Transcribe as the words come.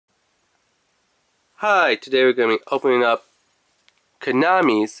Hi, today we're going to be opening up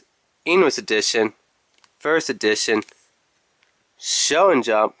Konami's English Edition, First Edition, Show and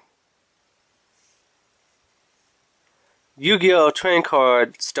Jump, Yu-Gi-Oh! Trading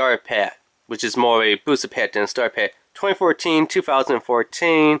Card Starter Pack, which is more of a booster pack than a starter pack,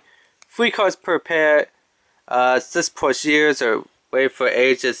 2014-2014, free cards per pack, 6+ years or wait for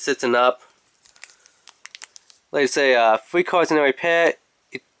ages 6 and up. Like I say, free cards in every pack.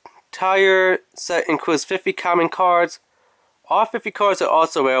 Entire set includes 50 common cards. All 50 cards are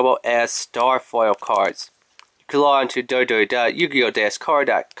also available as star foil cards. You can log on to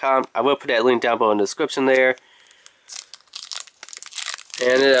www.yugio-card.com. I will put that link down below in the description there.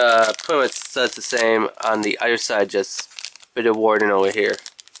 And it pretty much says the same on the other side, just a bit of wording over here.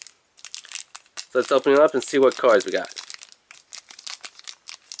 So let's open it up and see what cards we got.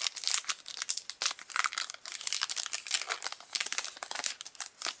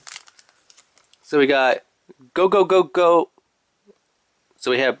 So we got Go Go Go Go. So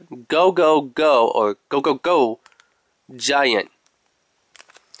we have Go Go Go or Go Go Go Giant.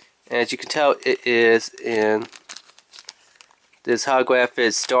 And as you can tell, it is in this holograph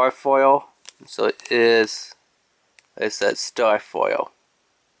is star foil. So it is, like I said, star foil.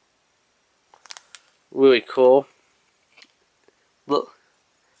 Really cool. Look,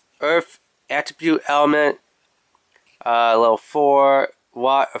 Earth attribute element, level 4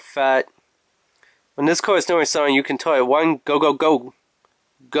 watt effect. When this card is normally summoned, you can target one Go Go Go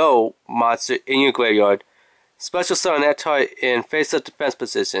Go monster in your graveyard. Special summon that target in face-up defense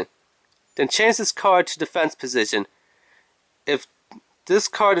position. Then change this card to defense position. If this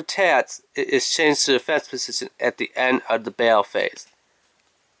card attacks, it is changed to defense position at the end of the battle phase.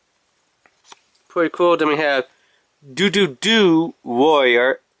 Pretty cool. Then we have Do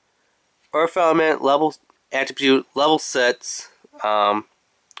Warrior, Earth element, level attribute, level 6.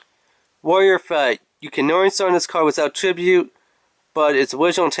 Warrior effect. You can normally summon this card without tribute, but its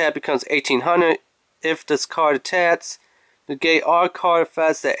original attack becomes 1800. If this card attacks, negate all card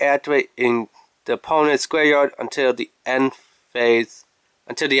effects that activate in the opponent's graveyard until the end phase,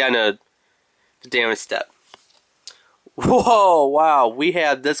 until the end of the damage step. Whoa, wow, we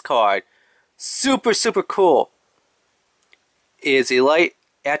have this card. Super cool. It is a light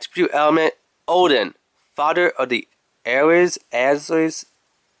attribute element, Odin, father of the Ares,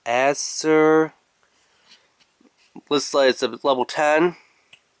 Acer. Looks like it's a level 10.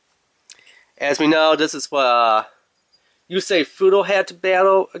 As we know, this is what Yusei Fudo had to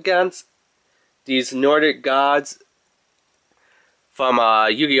battle against. These Nordic gods from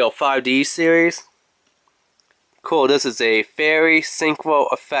Yu-Gi-Oh! 5D series. Cool, this is a Fairy Synchro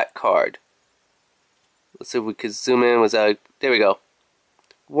Effect card. Let's see if we can zoom in without... There we go.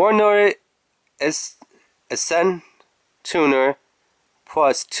 War Nordic Ascend Tuner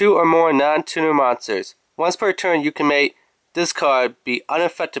plus 2 or more non-tuner monsters. Once per turn, you can make this card be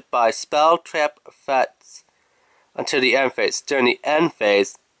unaffected by spell trap effects until the end phase. During the end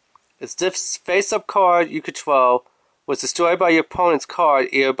phase, if this face-up card you control was destroyed by your opponent's card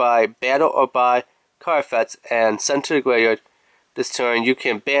either by battle or by card effects and sent to the graveyard this turn, you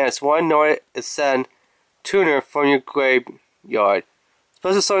can banish one Nordic Ascend Tuner from your graveyard.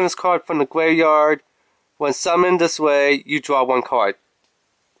 Special summon this card from the graveyard. When summoned this way, you draw one card.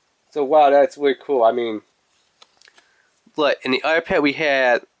 So wow, that's really cool. I mean, look, in the other pack we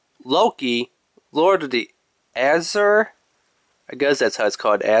had Loki, Lord of the Azure. I guess that's how it's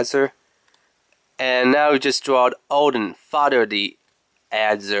called, Azure. And now we just drawed Odin, father of the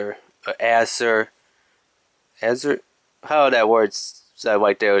Azure, or Azure. Azure? How that word said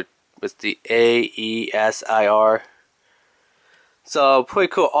right there with the A-E-S-I-R. So,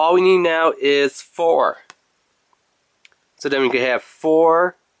 pretty cool. All we need now is 4. So then we can have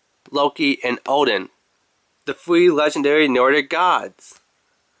 4 Loki and Odin, the 3 legendary Nordic gods,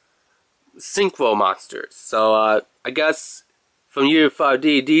 synchro monsters. So I guess from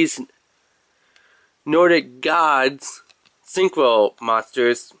U5D, these Nordic gods, synchro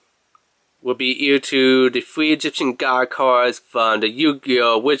monsters, will be equal to the 3 Egyptian god cards from the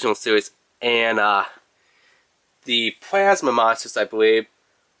Yu-Gi-Oh! Original series and the plasma monsters, I believe,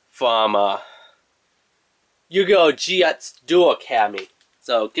 from Yu-Gi-Oh! GX Duel Academy.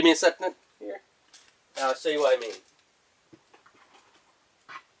 So, give me a second here, and I'll show you what I mean.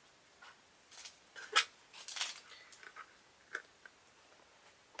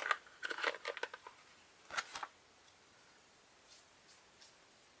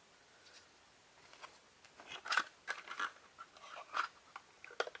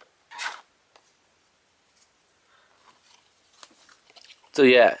 So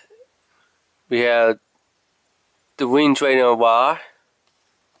yeah, we have the Wind Drainer War,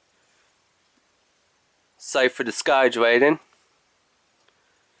 Cypher the Sky Dragon.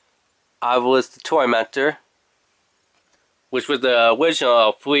 Obelisk the Tormentor, which was the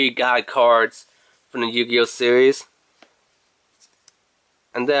original 3 God cards from the Yu-Gi-Oh series.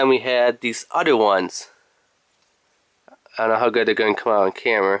 And then we had these other ones. I don't know how good they're going to come out on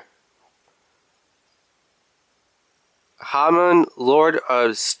camera. Hammon, Lord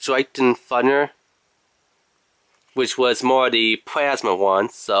of Strike and Thunder, which was more the plasma one.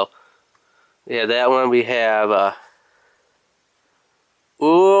 So we have that one. We have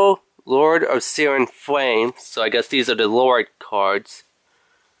Uru, Lord of Searing Flame. So I guess these are the Lord cards.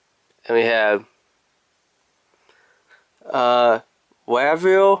 And we have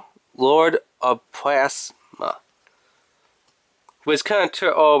Lavriel, Lord of Plasma, which kind of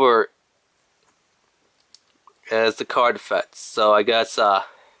took over as the card effects. So I guess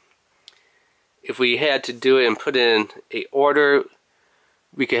if we had to do it and put in a order,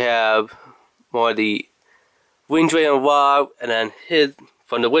 we could have more of the Wind Dragon Raw, and then his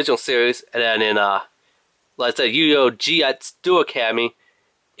from the original series, and then in like I said, Yu-Gi-Oh! GX Dual Academy,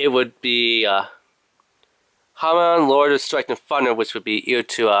 it would be Hammon, Lord of Strike and Thunder, which would be equal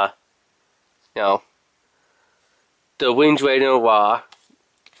to you know, the Wind Dragon Raw.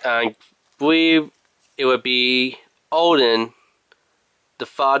 I believe it would be Odin, the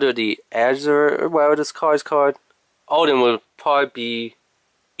father of the Azure, or whatever this card's called. Odin would probably be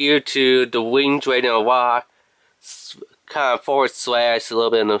equal to the Wind Dragon Raw, kind of forward slash a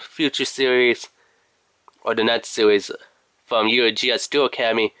little bit in the future series, or the next series from Yu-Gi-Oh! GX Dual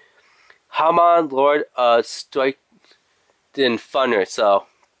Academy. Hammon, Lord of Strike and Thunder. So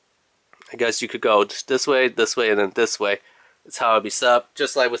I guess you could go this way, and then this way. That's how it would be set up.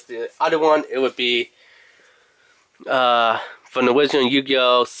 Just like with the other one, it would be from the original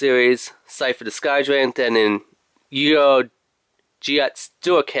Yu-Gi-Oh! Series, Cypher the Sky Dragon. Then in Yu-Gi-Oh! GX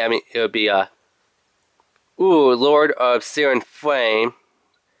Dual Academy, it would be Lord of Searing Flame.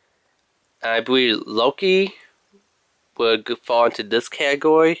 And I believe Loki would fall into this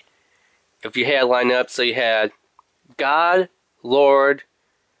category. If you had lined up, so you had God, Lord,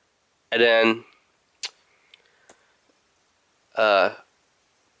 and then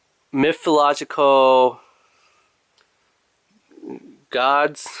mythological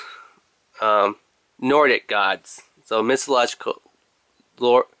gods, Nordic gods. So mythological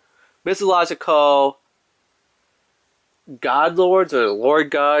god lords, or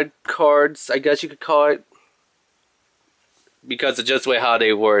lord god cards, I guess you could call it, because of just the way how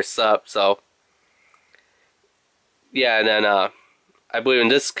they were set up. So yeah, and then I believe in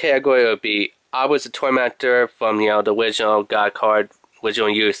this category it would be Obelisk the Tormentor from the original God card, original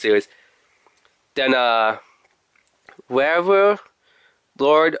Yu series. Then Lavriel,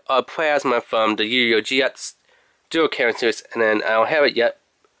 Lord of Plasma from the Yu-Gi-Oh! GX Dual Academy series, and then I don't have it yet,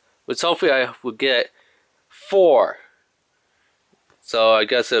 but hopefully I will get 4. So I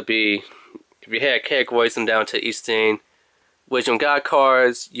guess it'll be, if you had categories them down to each thing, original God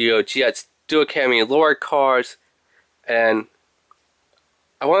cards, Yu-Gi-Oh! GX Dual Academy Lord cards, and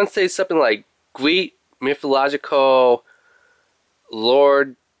I want to say something like Greek mythological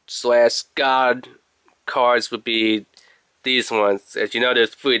Lord slash God cards would be these ones. As you know,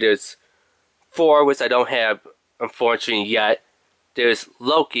 there's 3. There's 4, which I don't have, unfortunately, yet. There's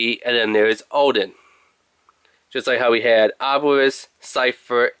Loki, and then there's Odin. Just like how we had Obelisk,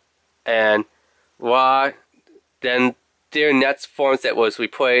 Cypher, and Ra. Then their next forms that was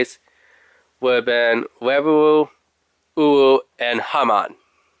replaced would have been Lavriel, Uru, and Hammon.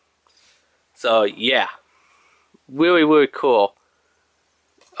 So yeah, really, really cool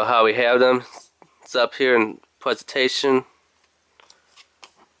how we have them. It's up here in presentation.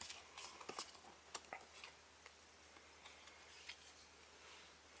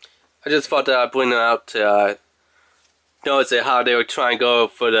 I just thought that I'd bring them out to notice how they were trying to go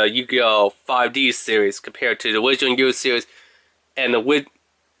for the Yu-Gi-Oh! 5D series compared to the original Yu-Gi-Oh! Series and then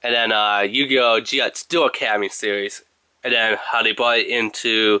Yu-Gi-Oh! GX Dual Academy series, and then how they brought it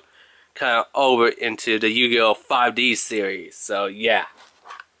into kind of over into the Yu-Gi-Oh! 5D series. So yeah.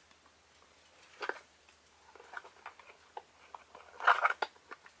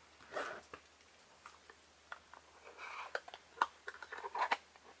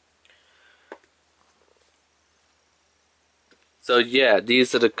 So yeah,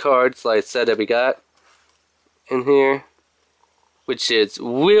 these are the cards, like I said, that we got in here, which is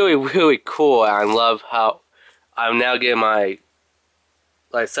really, really cool. I love how I'm now getting my,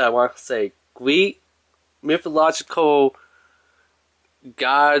 like I said, I want to say Greek mythological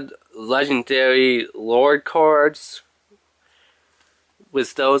god legendary lord cards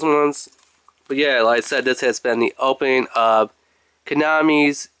with those ones. But yeah, like I said, this has been the opening of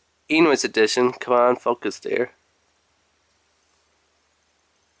Konami's English edition. Come on, focus there.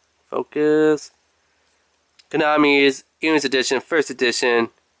 Focus. Konami's English edition, first edition,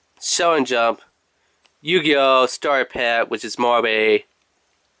 Show and Jump, Yu-Gi-Oh! Star Pad, which is more of a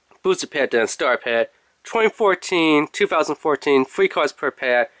booster pad than a star pad. 2014, free cards per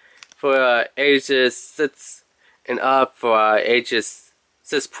pad for ages 6 and up, for ages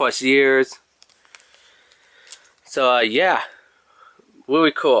 6+ years. So yeah,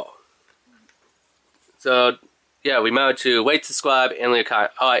 really cool. So yeah, remember to rate, subscribe, and leave a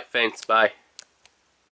comment. Alright, thanks, bye.